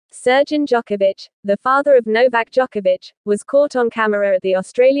Srdjan Djokovic, the father of Novak Djokovic, was caught on camera at the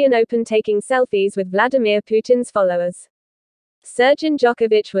Australian Open taking selfies with Vladimir Putin's followers. Srdjan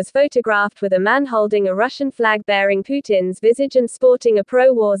Djokovic was photographed with a man holding a Russian flag bearing Putin's visage and sporting a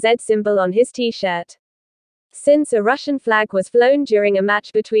pro-war Z symbol on his t-shirt. Since a Russian flag was flown during a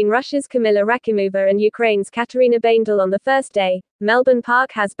match between Russia's Kamila Rakimova and Ukraine's Katerina Bandel on the first day, Melbourne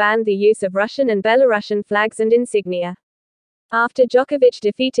Park has banned the use of Russian and Belarusian flags and insignia. After Djokovic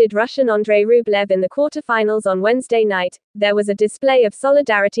defeated Russian Andrei Rublev in the quarterfinals on Wednesday night, there was a display of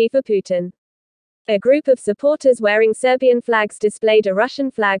solidarity for Putin. A group of supporters wearing Serbian flags displayed a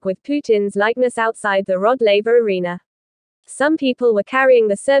Russian flag with Putin's likeness outside the Rod Laver Arena. Some people were carrying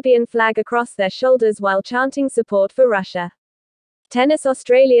the Serbian flag across their shoulders while chanting support for Russia. Tennis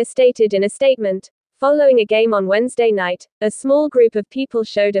Australia stated in a statement, following a game on Wednesday night, a small group of people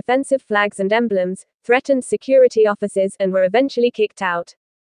showed offensive flags and emblems, threatened security officers, and were eventually kicked out.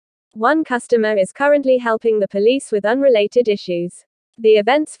 One customer is currently helping the police with unrelated issues. The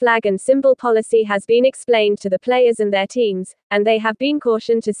event's flag and symbol policy has been explained to the players and their teams, and they have been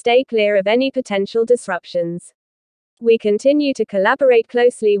cautioned to stay clear of any potential disruptions. We continue to collaborate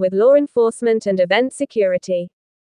closely with law enforcement and event security.